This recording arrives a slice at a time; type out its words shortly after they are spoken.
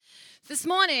This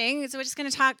morning, so we're just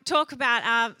going to talk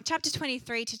about chapter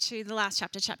 23 to the last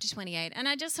chapter, chapter 28. And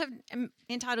I just have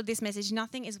entitled this message,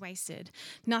 Nothing is Wasted.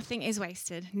 Nothing is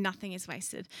wasted. Nothing is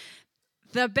wasted.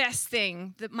 The best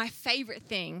thing, my favorite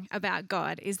thing about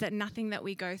God is that nothing that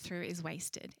we go through is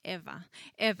wasted, ever,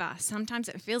 ever. Sometimes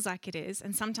it feels like it is,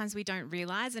 and sometimes we don't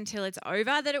realize until it's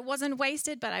over that it wasn't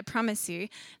wasted, but I promise you,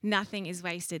 nothing is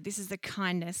wasted. This is the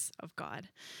kindness of God.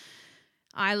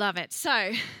 I love it.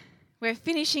 So we're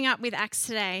finishing up with Acts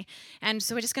today, and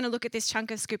so we're just going to look at this chunk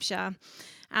of scripture.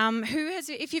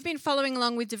 If you've been following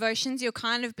along with devotions, you'll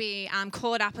kind of be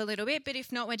caught up a little bit, but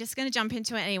if not, we're just going to jump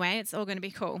into it anyway. It's all going to be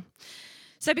cool.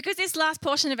 So because this last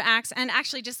portion of Acts, and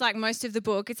actually just like most of the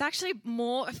book, it's actually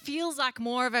it feels like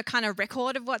more of a kind of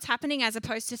record of what's happening as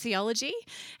opposed to theology.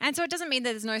 And so it doesn't mean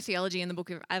that there's no theology in the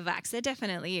book of Acts. There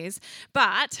definitely is.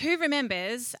 But who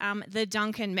remembers the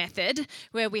Duncan method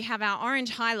where we have our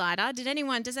orange highlighter? Does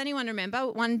anyone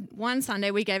remember? One Sunday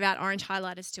we gave out orange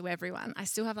highlighters to everyone. I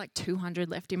still have like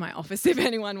 200 left in my office if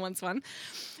anyone wants one.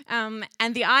 And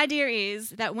the idea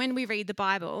is that when we read the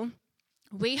Bible,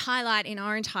 we highlight in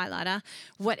orange highlighter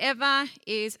whatever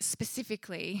is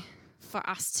specifically for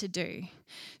us to do.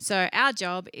 So our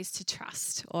job is to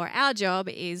trust, or our job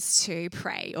is to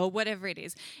pray, or whatever it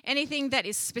is. Anything that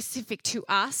is specific to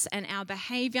us and our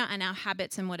behavior and our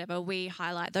habits and whatever, we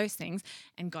highlight those things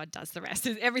and God does the rest.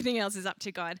 Everything else is up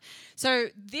to God. So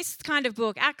this kind of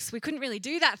book, Acts, we couldn't really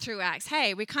do that through Acts.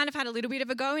 Hey, we kind of had a little bit of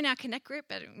a go in our Connect group,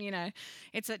 but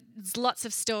it's lots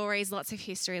of stories, lots of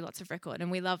history, lots of record, and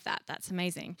we love that. That's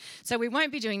amazing. So we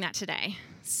won't be doing that today.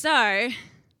 So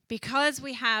because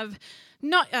we have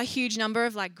not a huge number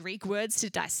of like Greek words to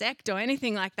dissect or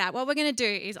anything like that, what we're going to do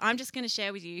is I'm just going to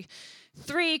share with you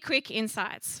 3 quick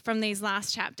insights from these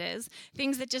last chapters,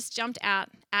 things that just jumped out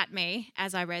at me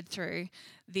as I read through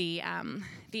the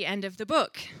end of the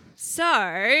book.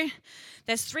 So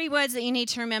there's 3 words that you need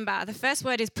to remember. The first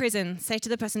word is prison. Say to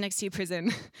the person next to you,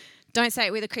 prison. Don't say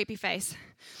it with a creepy face.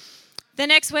 The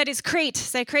next word is Crete.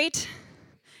 Say Crete.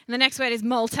 And the next word is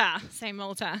Malta. Say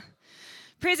Malta.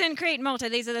 Prison, Crete, Malta,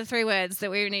 these are the 3 words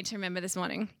that we need to remember this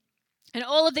morning. And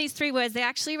all of these 3 words, they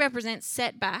actually represent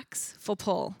setbacks for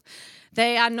Paul.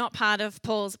 They are not part of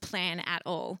Paul's plan at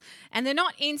all. And they're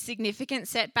not insignificant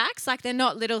setbacks, like they're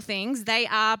not little things. They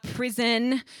are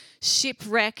prison,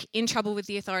 shipwreck, in trouble with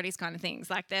the authorities kind of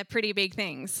things. Like they're pretty big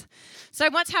things. So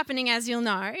what's happening, as you'll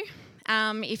know,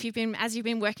 as you've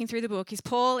been working through the book, is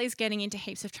Paul is getting into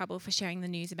heaps of trouble for sharing the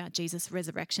news about Jesus'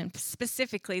 resurrection,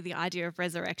 specifically the idea of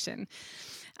resurrection.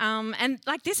 And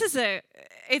like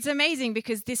it's amazing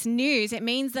because this news, it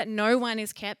means that no one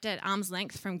is kept at arm's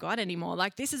length from God anymore.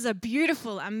 Like this is a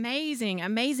beautiful, amazing,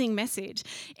 amazing message.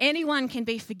 Anyone can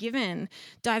be forgiven.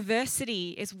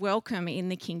 Diversity is welcome in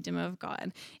the kingdom of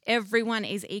God. Everyone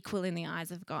is equal in the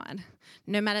eyes of God.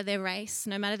 No matter their race,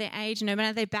 no matter their age, no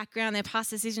matter their background, their past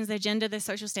decisions, their gender, their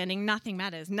social standing, nothing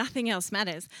matters. Nothing else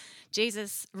matters.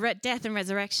 Jesus' death and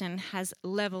resurrection has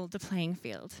leveled the playing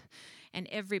field. And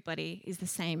everybody is the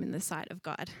same in the sight of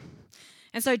God.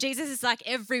 And so Jesus is like,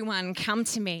 everyone, come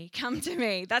to me, come to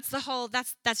me.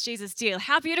 That's Jesus' deal.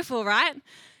 How beautiful, right?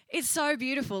 It's so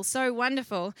beautiful, so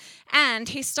wonderful, and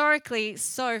historically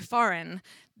so foreign.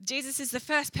 Jesus is the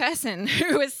first person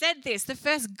who has said this, the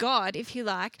first God, if you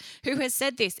like, who has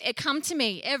said this. Come to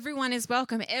me. Everyone is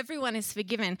welcome. Everyone is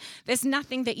forgiven. There's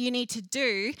nothing that you need to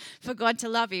do for God to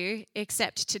love you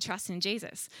except to trust in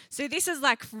Jesus. So this is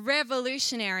like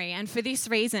revolutionary. And for this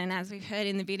reason, as we've heard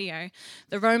in the video,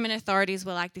 the Roman authorities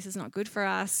were like, this is not good for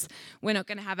us. We're not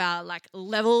going to have our like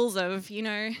levels of,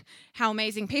 how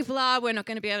amazing people are. We're not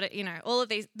going to be able to, all of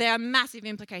these. There are massive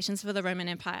implications for the Roman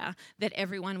Empire that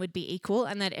everyone would be equal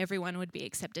and that everyone would be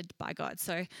accepted by God.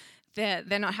 So they're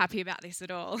not happy about this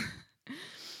at all.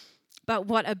 But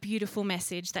what a beautiful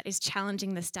message that is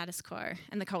challenging the status quo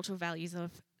and the cultural values of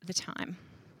the time,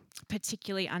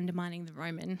 particularly undermining the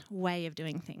Roman way of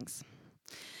doing things.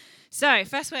 So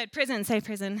first word, prison. Say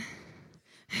prison.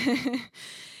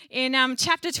 In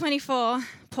chapter 24,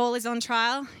 Paul is on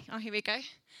trial. Oh, here we go.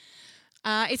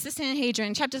 It's the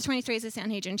Sanhedrin. Chapter 23 is the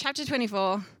Sanhedrin. Chapter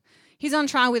 24, he's on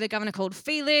trial with a governor called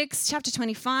Felix. Chapter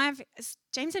 25, is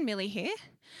James and Millie here?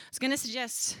 I was going to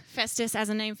suggest Festus as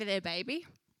a name for their baby.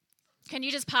 Can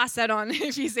you just pass that on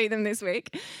if you see them this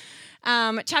week?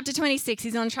 Chapter 26,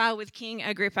 he's on trial with King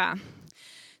Agrippa.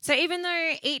 So even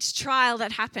though each trial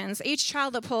that happens, each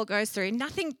trial that Paul goes through,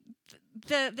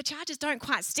 the charges don't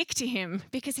quite stick to him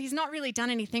because he's not really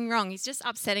done anything wrong. He's just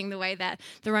upsetting the way that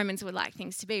the Romans would like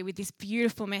things to be with this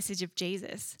beautiful message of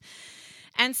Jesus.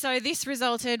 And so this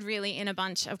resulted really in a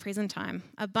bunch of prison time,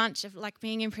 a bunch of like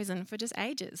being in prison for just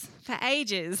ages,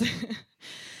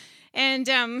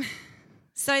 And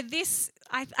So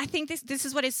I think this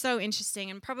is what is so interesting,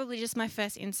 and probably just my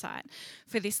first insight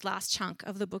for this last chunk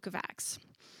of the book of Acts,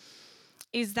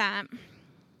 is that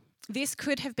this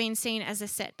could have been seen as a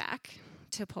setback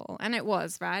to Paul. And it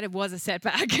was, right? It was a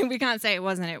setback. We can't say it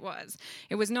wasn't. It was.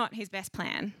 It was not his best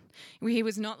plan. He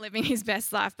was not living his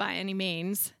best life by any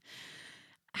means.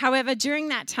 However, during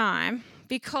that time,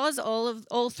 because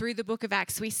all through the book of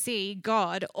Acts, we see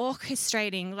God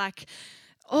orchestrating like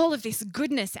all of this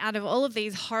goodness out of all of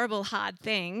these horrible, hard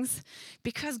things,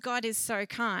 because God is so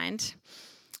kind.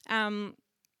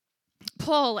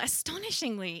 Paul,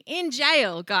 astonishingly, in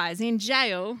jail,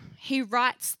 he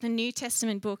writes the New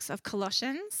Testament books of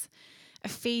Colossians,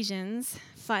 Ephesians,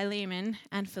 Philemon,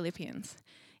 and Philippians.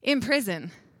 In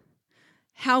prison.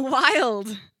 How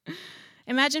wild.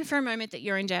 Imagine for a moment that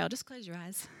you're in jail. Just close your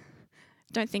eyes.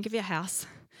 Don't think of your house.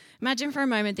 Imagine for a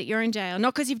moment that you're in jail,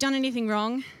 not because you've done anything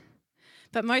wrong,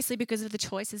 but mostly because of the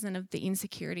choices and of the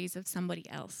insecurities of somebody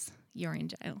else. You're in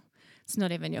jail. It's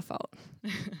not even your fault.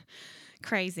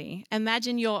 Crazy.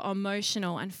 Imagine your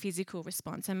emotional and physical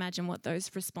response. Imagine what those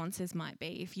responses might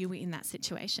be if you were in that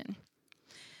situation.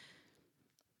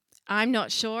 I'm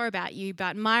not sure about you,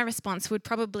 but my response would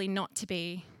probably not to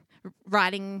be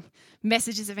writing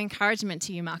messages of encouragement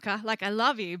to you, Maka. Like, I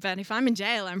love you, but if I'm in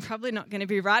jail, I'm probably not going to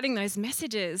be writing those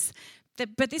messages.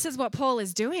 But this is what Paul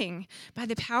is doing by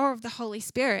the power of the Holy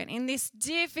Spirit in this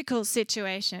difficult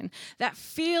situation that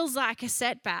feels like a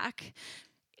setback.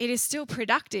 It is still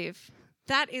productive.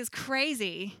 That is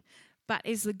crazy, but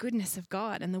is the goodness of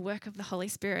God and the work of the Holy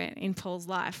Spirit in Paul's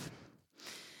life.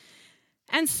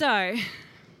 And so,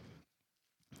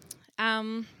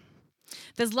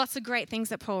 there's lots of great things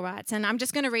that Paul writes, and I'm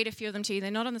just going to read a few of them to you.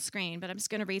 They're not on the screen, but I'm just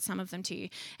going to read some of them to you.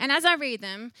 And as I read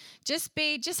them, just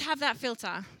have that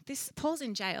filter. Paul's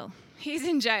in jail. He's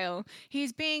in jail.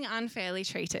 He's being unfairly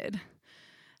treated.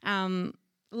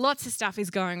 Lots of stuff is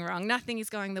going wrong. Nothing is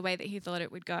going the way that he thought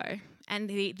it would go. And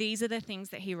these are the things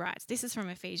that he writes. This is from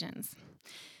Ephesians.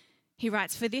 He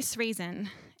writes, "For this reason,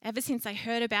 ever since I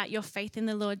heard about your faith in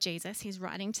the Lord Jesus," he's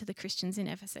writing to the Christians in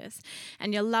Ephesus,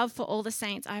 "and your love for all the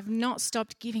saints, I have not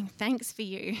stopped giving thanks for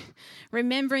you,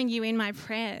 remembering you in my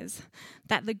prayers,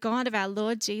 that the God of our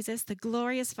Lord Jesus, the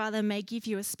glorious Father, may give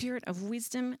you a spirit of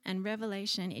wisdom and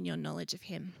revelation in your knowledge of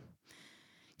him."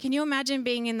 Can you imagine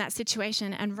being in that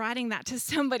situation and writing that to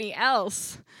somebody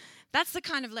else? That's the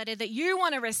kind of letter that you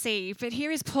want to receive. But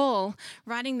here is Paul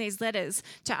writing these letters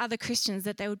to other Christians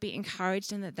that they would be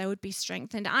encouraged and that they would be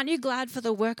strengthened. Aren't you glad for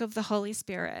the work of the Holy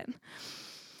Spirit?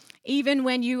 Even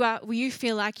when you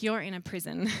feel like you're in a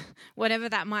prison, whatever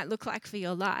that might look like for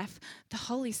your life, the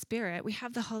Holy Spirit, we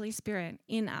have the Holy Spirit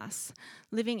in us,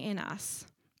 living in us,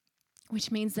 which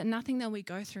means that nothing that we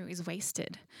go through is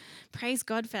wasted. Praise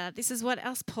God for that. This is what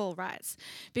else Paul writes.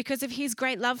 "Because of his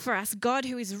great love for us, God,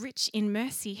 who is rich in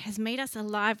mercy, has made us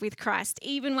alive with Christ,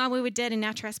 even while we were dead in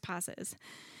our trespasses.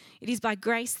 It is by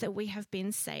grace that we have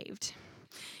been saved."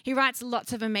 He writes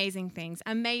lots of amazing things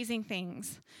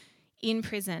in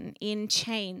prison, in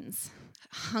chains,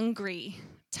 hungry,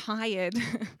 tired.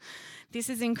 This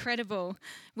is incredible.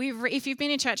 If you've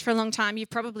been in church for a long time, you've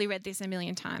probably read this a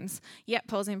million times. Yep,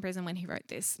 Paul's in prison when he wrote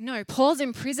this. No, Paul's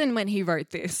in prison when he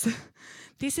wrote this.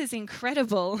 This is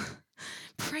incredible.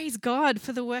 Praise God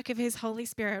for the work of his Holy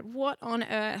Spirit. What on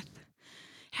earth?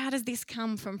 How does this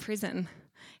come from prison?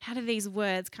 How do these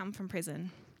words come from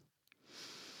prison?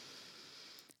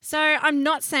 So I'm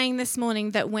not saying this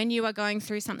morning that when you are going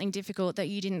through something difficult that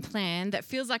you didn't plan, that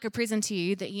feels like a prison to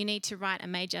you, that you need to write a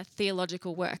major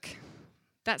theological work.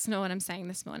 That's not what I'm saying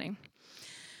this morning.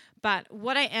 But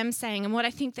what I am saying, and what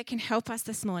I think that can help us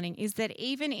this morning, is that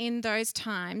even in those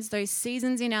times, those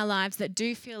seasons in our lives that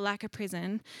do feel like a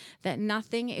prison, that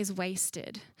nothing is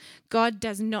wasted. God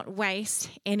does not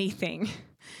waste anything.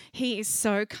 He is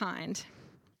so kind.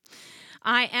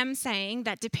 I am saying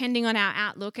that depending on our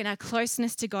outlook and our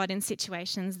closeness to God in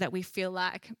situations that we feel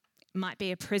like might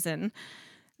be a prison,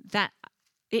 that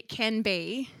it can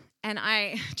be, and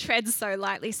I tread so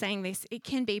lightly saying this, it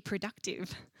can be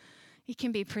productive. It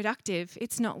can be productive.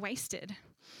 It's not wasted.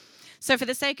 So for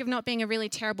the sake of not being a really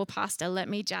terrible pastor, let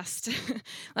me just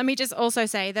also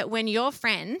say that when your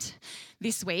friend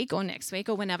this week or next week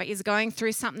or whenever is going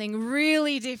through something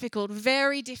really difficult,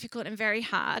 very difficult and very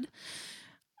hard,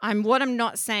 what I'm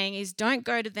not saying is don't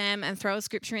go to them and throw a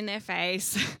scripture in their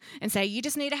face and say, you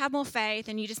just need to have more faith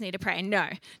and you just need to pray.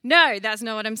 No, that's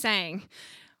not what I'm saying.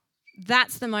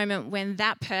 That's the moment when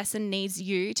that person needs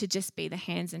you to just be the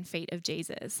hands and feet of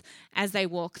Jesus as they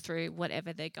walk through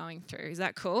whatever they're going through. Is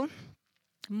that cool?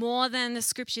 more than the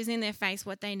scriptures in their face.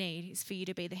 What they need is for you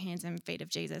to be the hands and feet of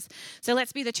Jesus. So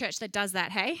let's be the church that does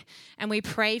that, hey? And we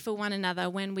pray for one another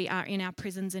when we are in our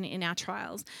prisons and in our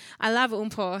trials. I love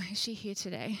Umpo. Is she here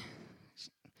today?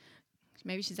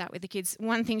 Maybe she's out with the kids.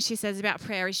 One thing she says about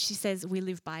prayer is she says, we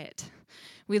live by it.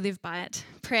 We live by it.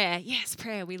 Prayer, yes,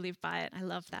 prayer, we live by it. I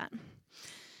love that.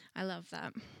 I love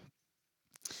that.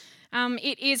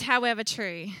 It is, however,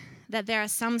 true that there are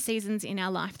some seasons in our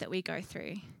life that we go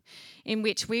through in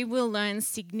which we will learn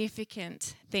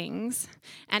significant things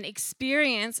and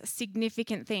experience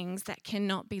significant things that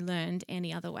cannot be learned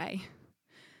any other way.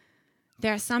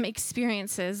 There are some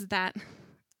experiences that,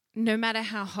 no matter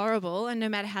how horrible and no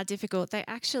matter how difficult, they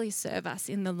actually serve us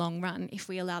in the long run if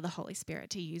we allow the Holy Spirit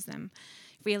to use them,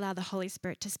 if we allow the Holy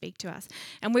Spirit to speak to us.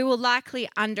 And we will likely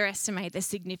underestimate the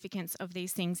significance of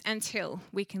these things until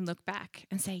we can look back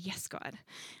and say, yes, God,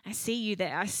 I see you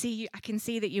there. I see you. I can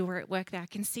see that you were at work there. I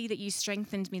can see that you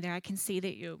strengthened me there. I can see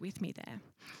that you're with me there.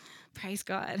 Praise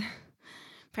God.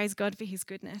 Praise God for his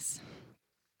goodness.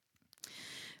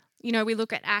 You know, we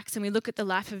look at Acts and we look at the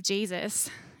life of Jesus,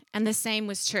 and the same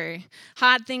was true.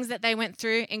 Hard things that they went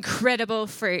through, incredible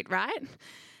fruit, right?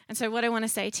 And so what I want to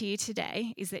say to you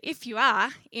today is that if you are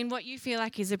in what you feel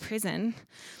like is a prison,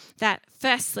 that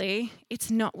firstly, it's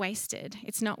not wasted.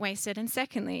 It's not wasted. And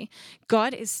secondly,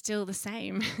 God is still the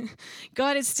same.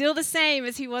 God is still the same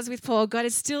as he was with Paul. God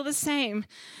is still the same.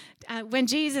 When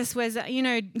Jesus was,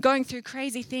 going through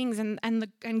crazy things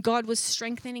and God was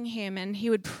strengthening him and he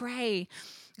would pray,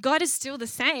 God is still the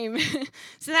same.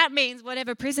 So that means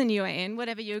whatever prison you are in,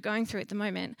 whatever you're going through at the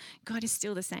moment, God is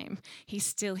still the same. He's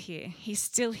still here. He's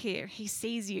still here. He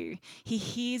sees you. He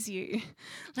hears you.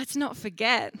 Let's not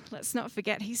forget. Let's not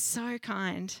forget. He's so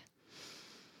kind.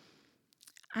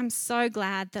 I'm so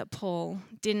glad that Paul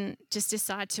didn't just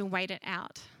decide to wait it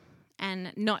out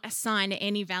and not assign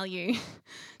any value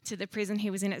to the prison he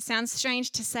was in. It sounds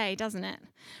strange to say, doesn't it?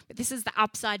 But this is the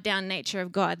upside down nature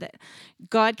of God, that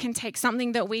God can take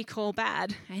something that we call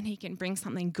bad and he can bring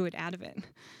something good out of it.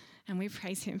 And we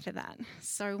praise him for that.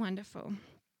 So wonderful.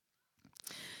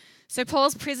 So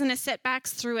Paul's prisoner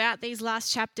setbacks throughout these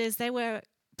last chapters, they were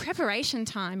preparation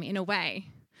time in a way.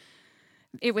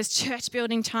 It was church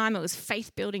building time. It was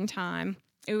faith building time.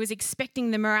 It was expecting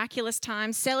the miraculous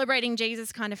time, celebrating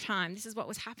Jesus kind of time. This is what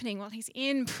was happening while he's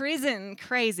in prison.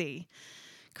 Crazy,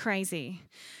 crazy.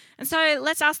 And so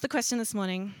let's ask the question this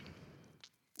morning.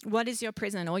 What is your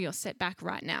prison or your setback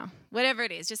right now? Whatever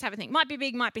it is, just have a think. Might be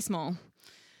big, might be small.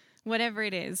 Whatever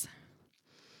it is.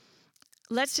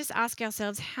 Let's just ask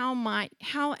ourselves, how might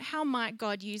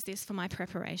God use this for my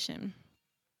preparation?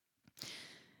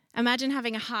 Imagine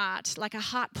having a heart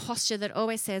posture that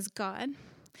always says, God,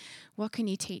 what can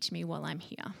you teach me while I'm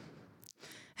here?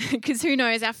 Because who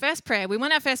knows, we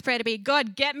want our first prayer to be,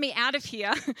 God, get me out of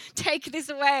here. Take this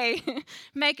away.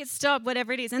 Make it stop,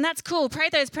 whatever it is. And that's cool. Pray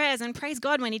those prayers and praise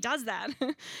God when he does that.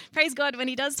 Praise God when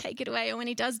he does take it away or when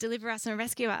he does deliver us and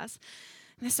rescue us.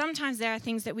 And sometimes there are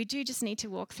things that we do just need to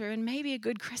walk through. And maybe a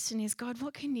good question is, God,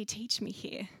 what can you teach me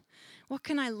here? What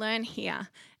can I learn here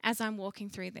as I'm walking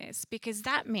through this? Because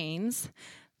that means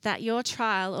that your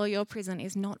trial or your prison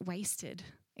is not wasted.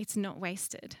 It's not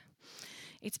wasted.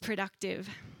 It's productive.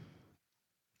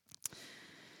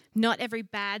 Not every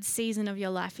bad season of your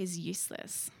life is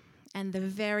useless. And the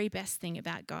very best thing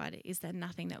about God is that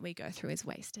nothing that we go through is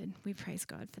wasted. We praise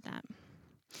God for that.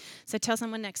 So tell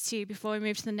someone next to you before we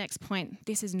move to the next point,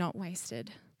 this is not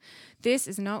wasted. This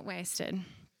is not wasted.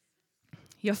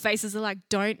 Your faces are like,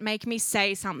 don't make me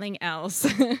say something else.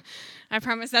 I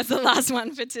promise that's the last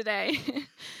one for today.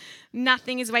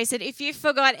 Nothing is wasted. If you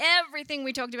forgot everything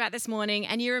we talked about this morning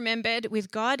and you remembered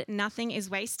with God, nothing is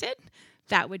wasted,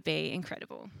 that would be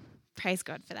incredible. Praise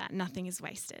God for that. Nothing is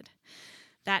wasted.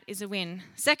 That is a win.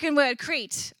 Second word,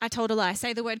 Crete. I told a lie.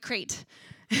 Say the word Crete.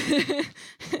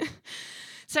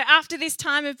 So after this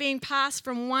time of being passed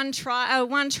from one trial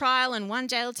and one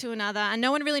jail to another, and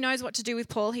no one really knows what to do with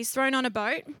Paul, he's thrown on a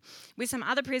boat with some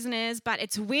other prisoners, but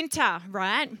it's winter,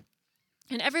 right?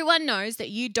 And everyone knows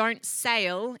that you don't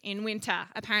sail in winter.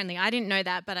 Apparently, I didn't know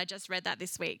that, but I just read that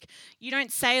this week. You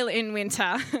don't sail in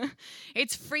winter.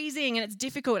 It's freezing and it's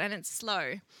difficult and it's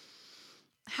slow.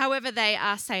 However, they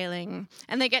are sailing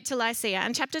and they get to Lycia.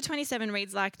 And chapter 27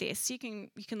 reads like this. You can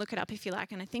look it up if you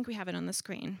like, and I think we have it on the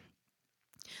screen.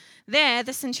 There,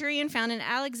 the centurion found an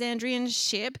Alexandrian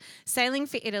ship sailing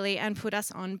for Italy and put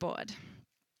us on board.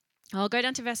 I'll go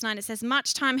down to verse 9. It says,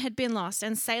 much time had been lost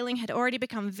and sailing had already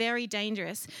become very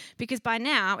dangerous because by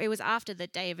now it was after the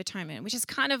Day of Atonement, which is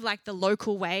kind of like the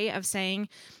local way of saying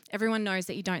everyone knows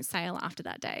that you don't sail after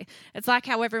that day. It's like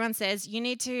how everyone says you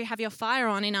need to have your fire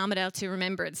on in Armidale to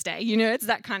Remembrance Day. You know, it's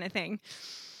that kind of thing.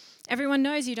 Everyone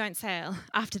knows you don't sail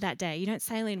after that day. You don't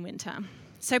sail in winter.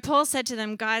 So Paul said to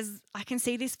them, guys, I can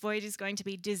see this voyage is going to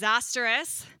be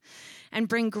disastrous and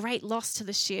bring great loss to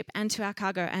the ship and to our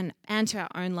cargo and to our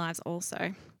own lives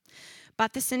also.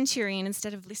 But the centurion,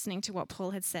 instead of listening to what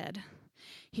Paul had said,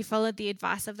 he followed the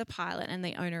advice of the pilot and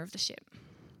the owner of the ship.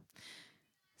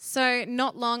 So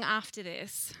not long after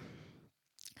this,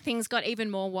 things got even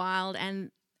more wild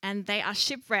and they are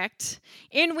shipwrecked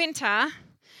in winter.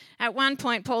 At one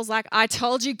point, Paul's like, I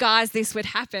told you guys this would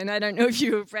happen. I don't know if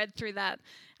you have read through that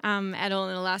at all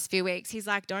in the last few weeks. He's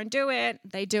like, don't do it.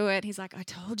 They do it. He's like, I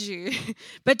told you.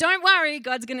 But don't worry,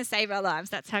 God's going to save our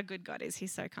lives. That's how good God is.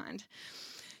 He's so kind.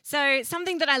 So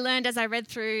something that I learned as I read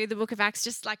through the book of Acts,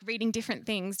 just like reading different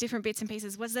things, different bits and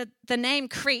pieces, was that the name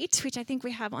Crete, which I think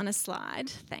we have on a slide,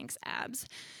 thanks, Abs,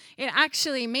 it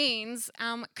actually means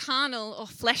carnal or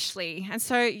fleshly. And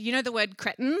so you know the word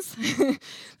cretins?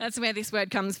 That's where this word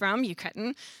comes from, you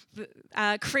cretin.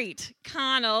 Crete,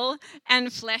 carnal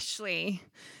and fleshly.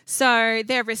 So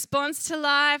their response to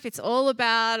life, it's all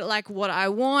about like what I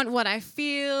want, what I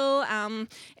feel.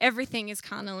 Everything is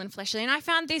carnal and fleshly. And I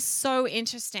found this so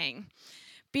interesting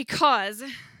because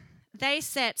they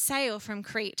set sail from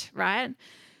Crete, right?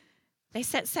 They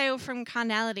set sail from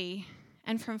carnality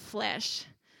and from flesh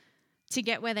to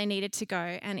get where they needed to go,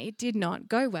 and it did not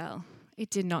go well. It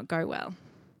did not go well.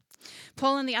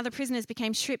 Paul and the other prisoners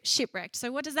became shipwrecked.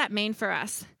 So what does that mean for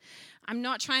us? I'm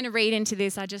not trying to read into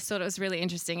this. I just thought it was really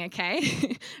interesting,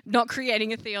 okay? Not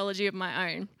creating a theology of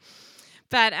my own.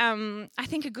 But I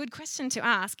think a good question to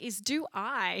ask is, do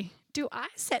I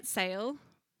set sail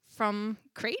from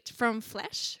Crete, from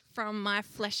flesh, from my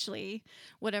fleshly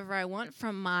whatever I want,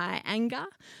 from my anger,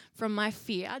 from my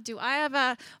fear? Do I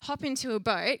ever hop into a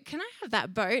boat? Can I have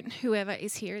that boat? Whoever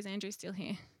is here, is Andrew still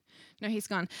here? No, he's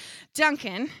gone.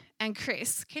 Duncan and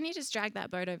Chris, can you just drag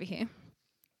that boat over here?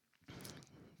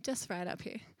 Just right up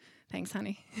here. Thanks,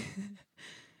 honey.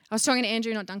 I was talking to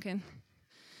Andrew, not Duncan.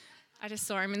 I just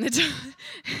saw him in the door.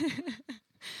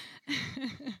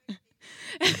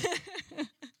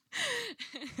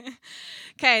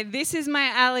 Okay, this is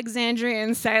my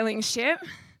Alexandrian sailing ship.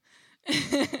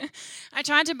 I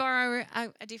tried to borrow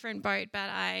a different boat, but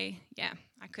I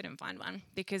couldn't find one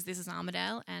because this is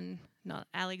Armidale and not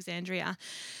Alexandria.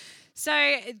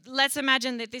 So let's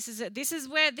imagine that this is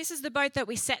the boat that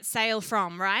we set sail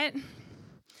from, right?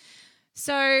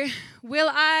 So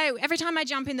every time I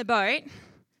jump in the boat,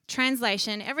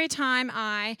 translation, every time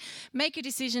I make a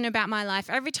decision about my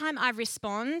life, every time I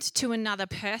respond to another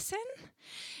person,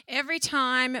 every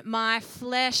time my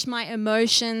flesh, my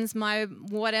emotions, my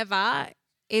whatever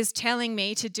is telling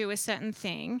me to do a certain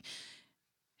thing,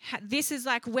 this is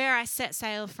like where I set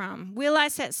sail from. Will I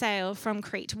set sail from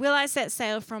Crete? Will I set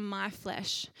sail from my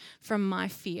flesh, from my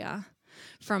fear,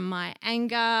 from my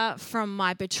anger, from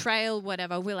my betrayal,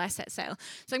 whatever? Will I set sail?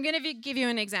 So I'm going to give you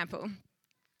an example,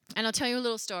 and I'll tell you a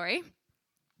little story.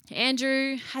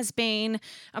 Andrew has been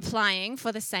applying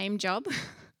for the same job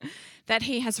that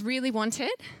he has really wanted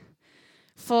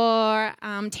for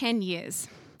 10 years.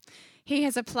 He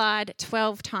has applied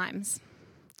 12 times.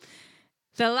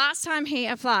 The last time he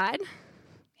applied,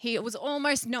 he was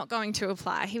almost not going to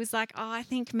apply. He was like, I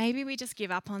think maybe we just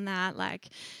give up on that. Like,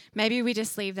 maybe we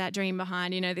just leave that dream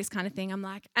behind, this kind of thing. I'm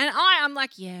like,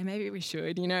 yeah, maybe we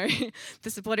should, the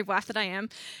supportive wife that I am.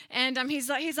 And he's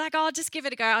like, I'll just give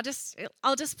it a go.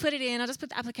 I'll just put it in. I'll just put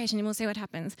the application in. We'll see what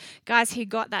happens. Guys, he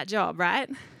got that job, right?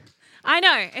 I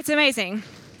know, it's amazing.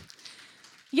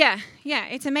 Yeah,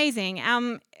 it's amazing.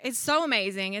 It's so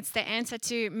amazing. It's the answer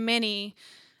to many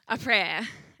a prayer.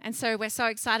 And so we're so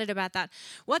excited about that.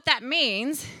 What that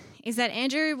means is that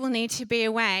Andrew will need to be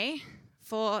away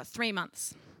for 3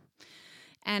 months.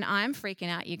 And I'm freaking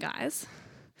out, you guys.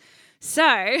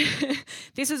 So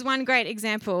this is one great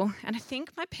example. And I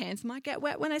think my pants might get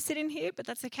wet when I sit in here, but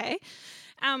that's okay.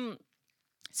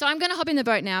 So I'm going to hop in the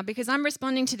boat now because I'm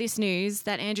responding to this news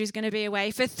that Andrew's going to be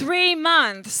away for 3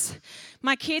 months.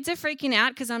 My kids are freaking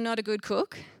out because I'm not a good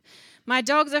cook. My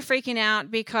dogs are freaking out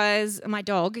because my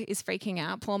dog is freaking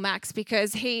out, poor Max,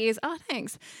 because he is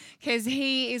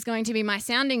going to be my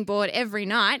sounding board every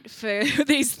night for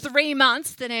these 3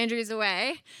 months that Andrew's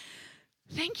away.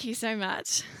 Thank you so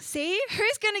much. See,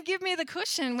 who's going to give me the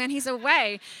cushion when he's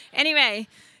away? Anyway,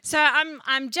 so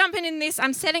I'm jumping in this.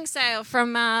 I'm setting sail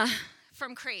from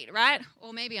from Crete, right?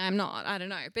 Or maybe I'm not, I don't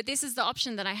know. But this is the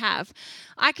option that I have.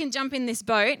 I can jump in this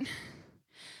boat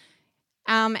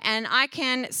and I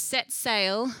can set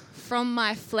sail from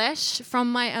my flesh,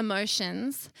 from my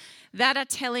emotions that are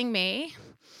telling me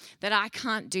that I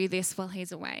can't do this while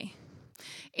he's away.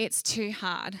 It's too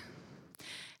hard.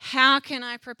 How can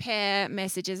I prepare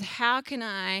messages? How can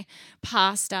I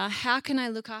pastor? How can I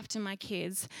look after my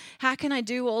kids? How can I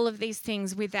do all of these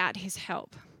things without his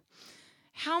help?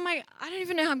 I don't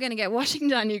even know how I'm going to get washing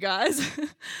done, you guys.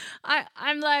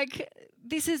 I'm like,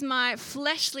 this is my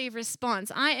fleshly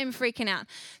response. I am freaking out.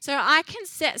 So I can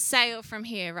set sail from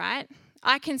here, right?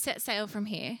 I can set sail from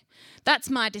here. That's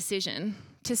my decision,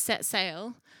 to set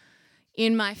sail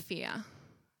in my fear,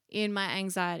 in my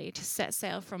anxiety, to set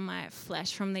sail from my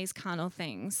flesh, from these carnal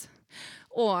things.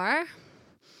 Or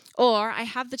I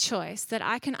have the choice that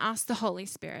I can ask the Holy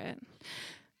Spirit,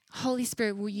 Holy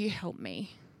Spirit, will you help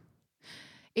me?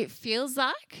 It feels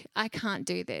like I can't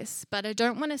do this, but I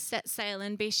don't want to set sail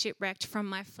and be shipwrecked from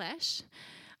my flesh.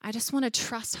 I just want to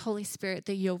trust, Holy Spirit,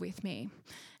 that you're with me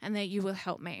and that you will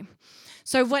help me.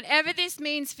 So whatever this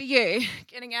means for you,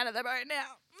 getting out of the boat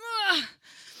now,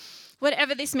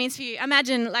 whatever this means for you,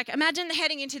 imagine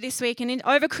heading into this week and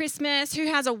over Christmas, who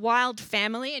has a wild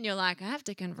family and you're like, I have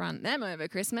to confront them over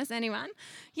Christmas. Anyone?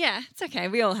 Yeah, it's okay.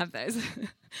 We all have those.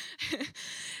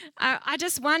 I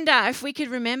just wonder if we could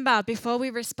remember before we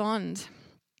respond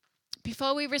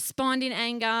in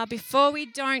anger, before we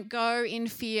don't go in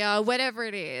fear, whatever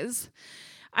it is.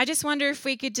 I just wonder if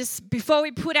we could just, before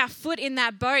we put our foot in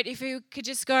that boat, if we could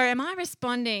just go, am I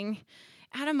responding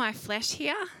out of my flesh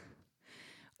here?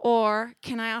 Or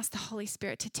can I ask the Holy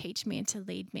Spirit to teach me and to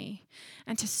lead me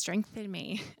and to strengthen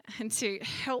me and to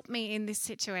help me in this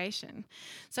situation?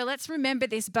 So let's remember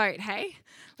this boat, hey?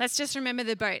 Let's just remember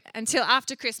the boat until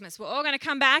after Christmas. We're all going to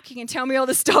come back. You can tell me all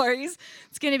the stories.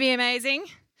 It's going to be amazing.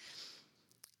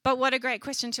 But what a great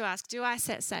question to ask. Do I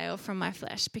set sail from my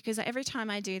flesh? Because every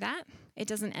time I do that, it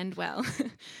doesn't end well.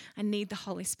 I need the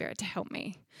Holy Spirit to help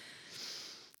me.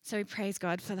 So we praise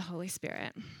God for the Holy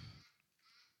Spirit.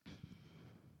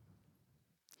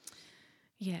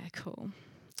 Yeah, cool.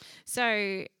 So,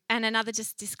 and another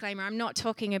just disclaimer, I'm not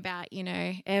talking about,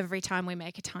 every time we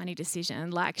make a tiny decision,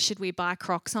 like should we buy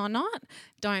Crocs or not?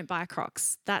 Don't buy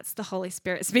Crocs. That's the Holy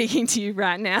Spirit speaking to you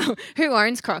right now. Who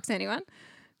owns Crocs? Anyone?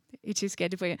 You're too scared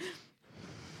to put it.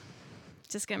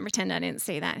 Just going to pretend I didn't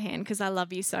see that hand because I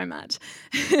love you so much.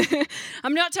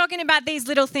 I'm not talking about these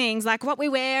little things like what we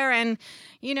wear and,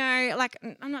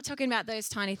 I'm not talking about those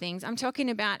tiny things. I'm talking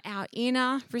about our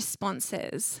inner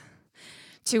responses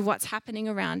to what's happening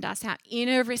around us, our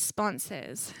inner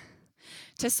responses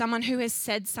to someone who has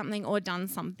said something or done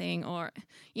something, or,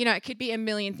 it could be a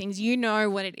million things. You know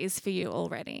what it is for you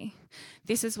already.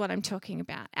 This is what I'm talking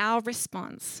about. Our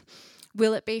response,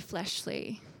 will it be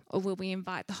fleshly or will we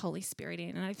invite the Holy Spirit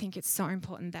in? And I think it's so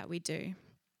important that we do.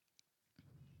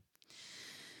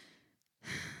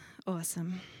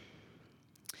 Awesome.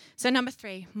 So number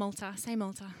 3, Malta. Say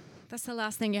Malta. That's the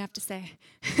last thing you have to say.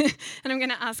 And I'm going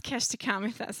to ask Kesh to come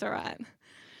if that's all right.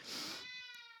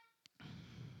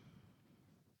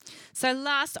 So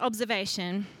last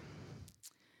observation.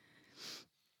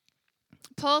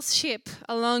 Paul's ship,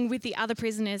 along with the other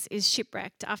prisoners, is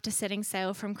shipwrecked after setting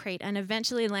sail from Crete and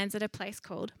eventually lands at a place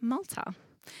called Malta.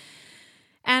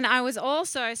 And I was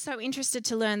also so interested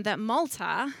to learn that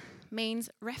Malta means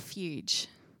refuge.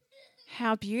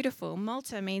 How beautiful.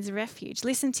 Malta means refuge.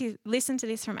 Listen to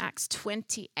this from Acts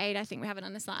 28. I think we have it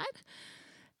on the slide.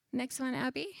 Next one,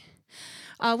 Abby.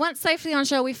 Once safely on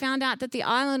shore, we found out that the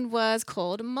island was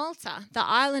called Malta. The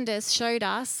islanders showed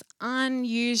us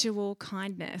unusual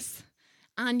kindness.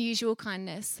 Unusual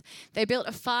kindness. They built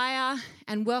a fire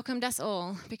and welcomed us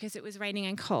all because it was raining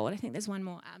and cold. I think there's one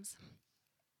more, Abs.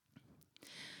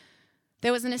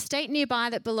 There was an estate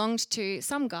nearby that belonged to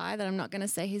some guy that I'm not going to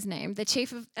say his name, the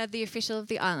chief of the official of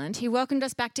the island. He welcomed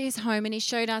us back to his home and he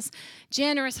showed us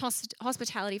generous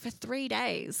hospitality for 3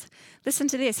 days. Listen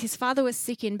to this. His father was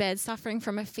sick in bed, suffering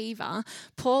from a fever.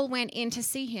 Paul went in to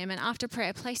see him and after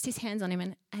prayer placed his hands on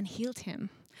him and healed him.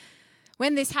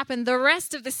 When this happened, the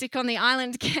rest of the sick on the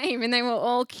island came and they were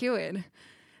all cured.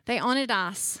 They honoured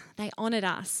us. They honoured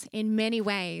us in many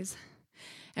ways.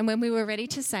 And when we were ready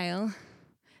to sail,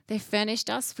 they furnished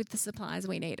us with the supplies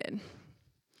we needed.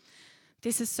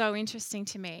 This is so interesting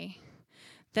to me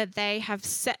that they have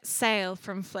set sail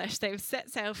from flesh. They've set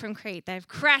sail from Crete. They've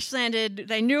crash landed.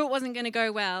 They knew it wasn't going to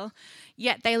go well.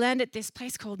 Yet they land at this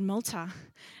place called Malta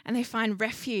and they find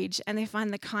refuge and they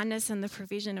find the kindness and the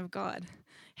provision of God.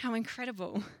 How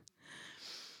incredible.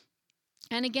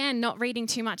 And again, not reading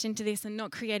too much into this and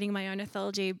not creating my own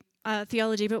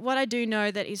theology, but what I do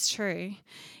know that is true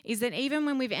is that even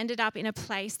when we've ended up in a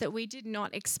place that we did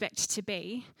not expect to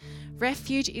be,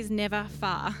 refuge is never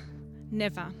far.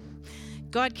 Never.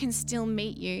 God can still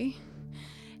meet you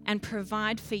and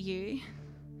provide for you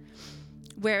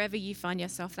wherever you find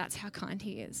yourself. That's how kind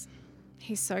he is.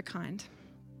 He's so kind.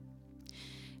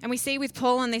 And we see with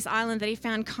Paul on this island that he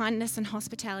found kindness and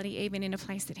hospitality even in a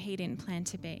place that he didn't plan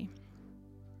to be.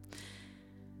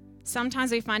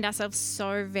 Sometimes we find ourselves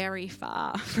so very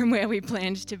far from where we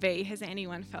planned to be. Has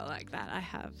anyone felt like that? I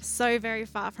have. So very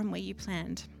far from where you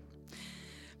planned.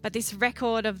 But this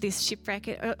record of this shipwreck,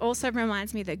 it also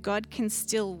reminds me that God can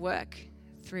still work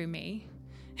through me,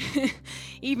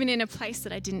 even in a place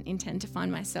that I didn't intend to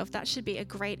find myself. That should be a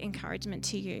great encouragement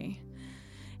to you.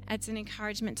 It's an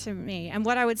encouragement to me. And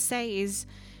what I would say is,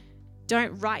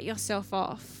 don't write yourself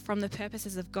off from the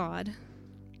purposes of God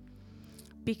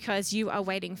because you are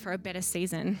waiting for a better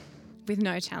season with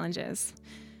no challenges.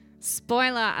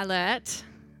 Spoiler alert,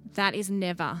 that is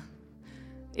never.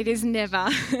 It is never.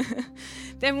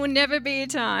 There will never be a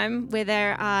time where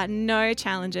there are no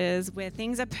challenges, where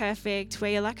things are perfect, where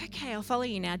you're like, okay, I'll follow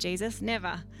you now, Jesus.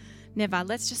 Never. Never.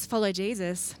 Let's just follow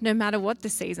Jesus no matter what the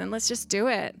season. Let's just do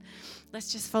it.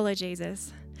 Let's just follow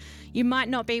Jesus. You might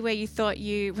not be where you thought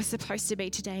you were supposed to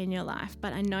be today in your life,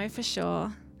 but I know for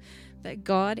sure that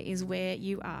God is where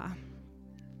you are.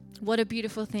 What a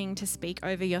beautiful thing to speak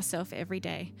over yourself every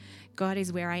day. God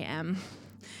is where I am.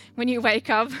 When you wake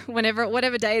up,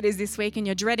 whatever day it is this week, and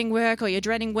you're dreading work or you're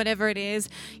dreading whatever it is,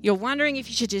 you're wondering if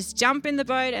you should just jump in the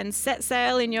boat and set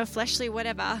sail in your fleshly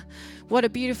whatever. What a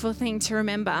beautiful thing to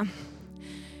remember.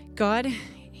 God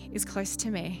is close to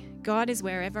me. God is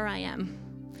wherever I am.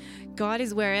 God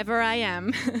is wherever I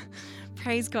am.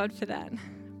 Praise God for that.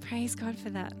 Praise God for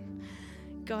that.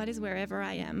 God is wherever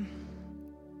I am.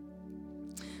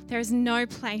 There is no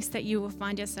place that you will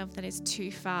find yourself that is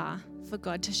too far for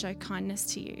God to show kindness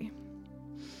to you.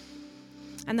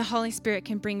 And the Holy Spirit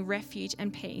can bring refuge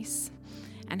and peace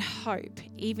and hope,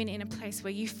 even in a place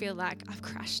where you feel like, I've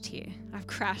crashed here. I've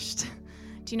crashed.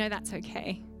 Do you know that's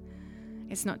okay?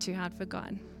 It's not too hard for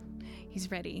God.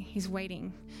 He's ready. He's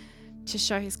waiting to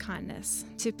show his kindness,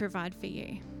 to provide for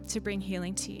you, to bring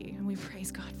healing to you. And we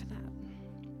praise God for that.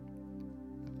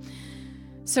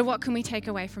 So what can we take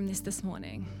away from this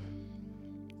morning?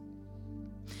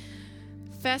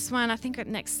 First one, I think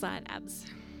next slide, Abs.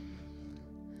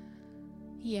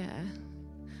 Yeah.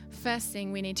 First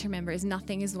thing we need to remember is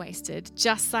nothing is wasted.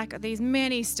 Just like these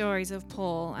many stories of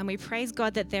Paul, and we praise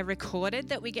God that they're recorded,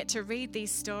 that we get to read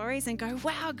these stories and go,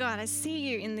 wow, God, I see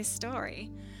you in this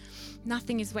story.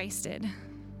 Nothing is wasted.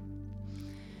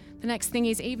 The next thing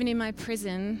is even my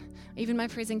prison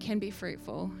can be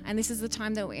fruitful. And this is the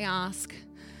time that we ask,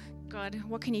 God,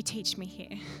 what can you teach me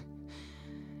here?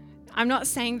 I'm not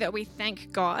saying that we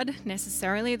thank God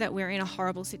necessarily that we're in a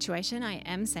horrible situation. I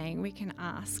am saying we can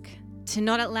ask. To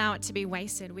not allow it to be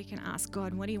wasted, we can ask,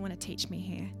 God, what do you want to teach me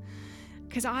here?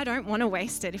 Because I don't want to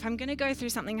waste it. If I'm going to go through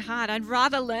something hard, I'd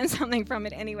rather learn something from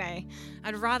it anyway.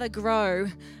 I'd rather grow.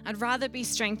 I'd rather be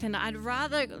strengthened. I'd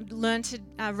rather learn to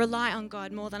rely on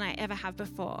God more than I ever have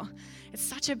before. It's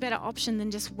such a better option than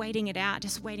just waiting it out,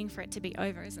 just waiting for it to be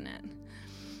over, isn't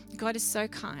it? God is so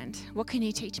kind. What can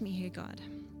you teach me here, God?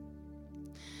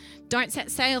 Don't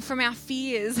set sail from our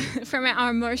fears, from our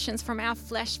emotions, from our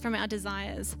flesh, from our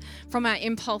desires, from our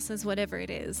impulses, whatever it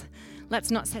is. Let's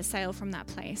not set sail from that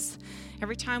place.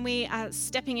 Every time we are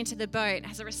stepping into the boat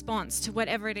as a response to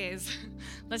whatever it is,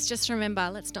 let's just remember,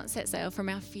 let's not set sail from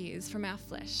our fears, from our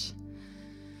flesh.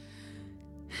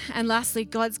 And lastly,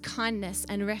 God's kindness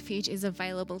and refuge is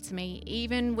available to me,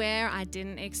 even where I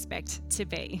didn't expect to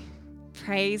be.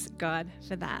 Praise God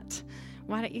for that.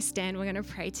 Why don't you stand? We're going to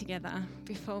pray together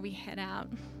before we head out.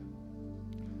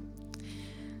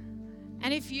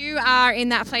 And if you are in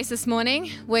that place this morning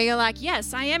where you're like,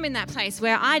 yes, I am in that place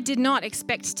where I did not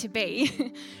expect to be.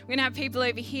 We're going to have people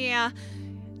over here.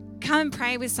 Come and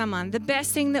pray with someone. The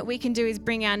best thing that we can do is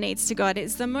bring our needs to God.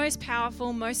 It's the most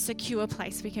powerful, most secure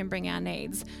place we can bring our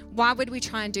needs. Why would we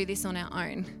try and do this on our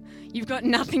own? You've got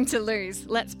nothing to lose.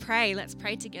 Let's pray. Let's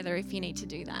pray together if you need to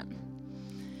do that.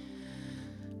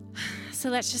 So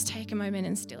let's just take a moment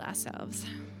and still ourselves.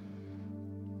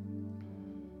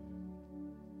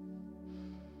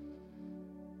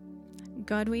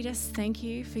 God, we just thank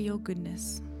you for your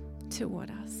goodness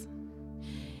toward us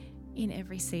in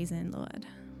every season, Lord.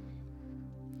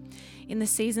 In the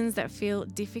seasons that feel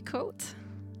difficult,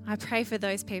 I pray for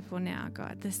those people now,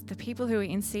 God, the people who are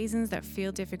in seasons that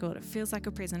feel difficult. It feels like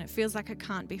a prison. It feels like it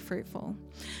can't be fruitful.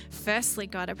 Firstly,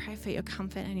 God, I pray for your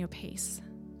comfort and your peace.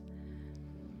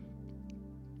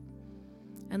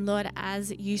 And Lord,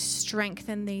 as you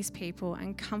strengthen these people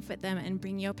and comfort them and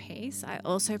bring your peace, I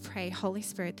also pray, Holy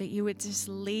Spirit, that you would just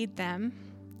lead them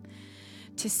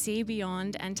to see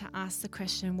beyond and to ask the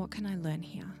question, what can I learn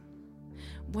here?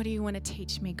 What do you want to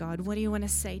teach me, God? What do you want to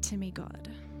say to me, God?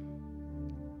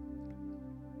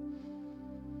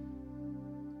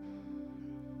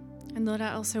 And Lord,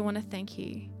 I also want to thank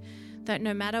you that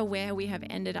no matter where we have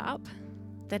ended up,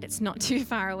 that it's not too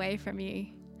far away from you,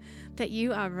 that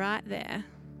you are right there.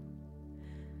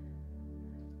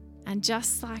 And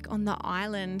just like on the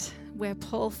island where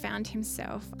Paul found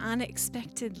himself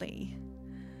unexpectedly,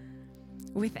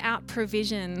 without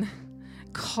provision,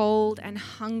 cold and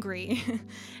hungry,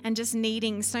 and just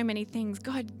needing so many things,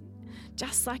 God,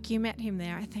 just like you met him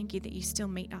there, I thank you that you still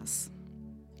meet us.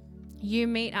 You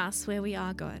meet us where we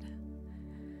are, God.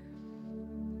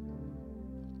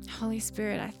 Holy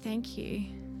Spirit, I thank you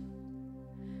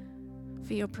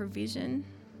for your provision.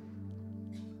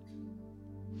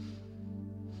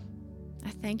 I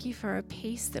thank you for a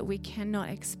peace that we cannot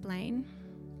explain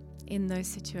in those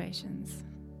situations.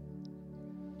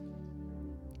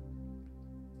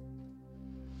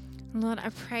 Lord, I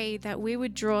pray that we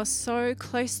would draw so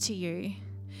close to you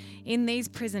in these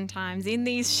prison times, in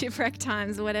these shipwreck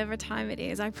times, whatever time it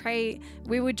is. I pray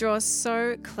we would draw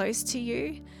so close to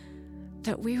you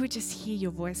that we would just hear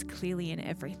your voice clearly in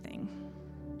everything.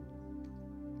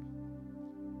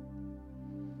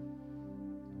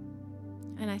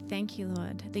 And I thank you,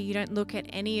 Lord, that you don't look at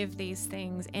any of these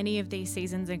things, any of these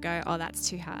seasons and go, oh, that's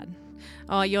too hard.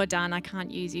 Oh, you're done. I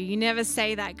can't use you. You never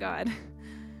say that, God.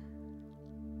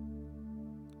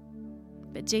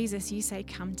 But Jesus, you say,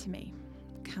 come to me.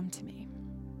 Come to me.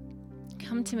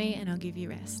 Come to me and I'll give you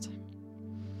rest.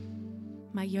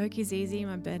 My yoke is easy,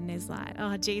 my burden is light.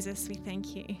 Oh, Jesus, we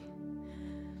thank you.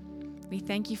 We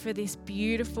thank you for this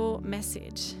beautiful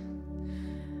message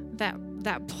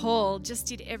that Paul just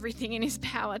did everything in his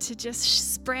power to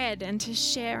just spread and to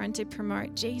share and to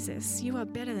promote. Jesus, you are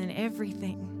better than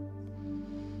everything.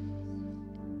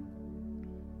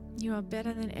 You are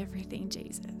better than everything,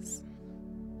 Jesus.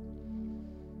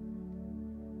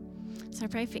 So I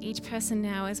pray for each person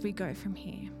now as we go from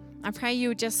here. I pray you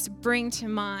would just bring to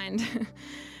mind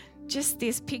just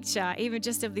this picture, even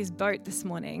just of this boat this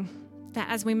morning, that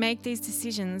as we make these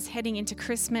decisions heading into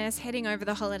Christmas, heading over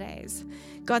the holidays,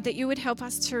 God, that you would help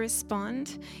us to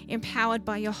respond empowered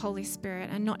by your Holy Spirit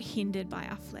and not hindered by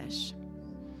our flesh.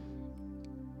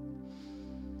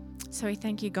 So we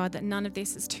thank you, God, that none of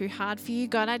this is too hard for you.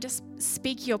 God, I just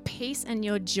speak your peace and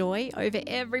your joy over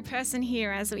every person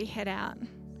here as we head out.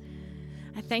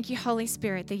 I thank you, Holy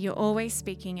Spirit, that you're always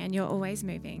speaking and you're always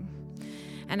moving.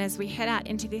 And as we head out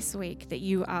into this week, that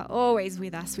you are always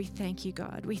with us. We thank you,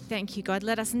 God. We thank you, God.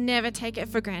 Let us never take it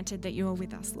for granted that you are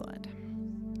with us, Lord.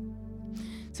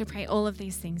 So pray all of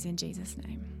these things in Jesus'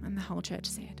 name. And the whole church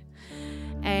said,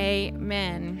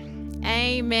 amen.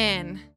 Amen.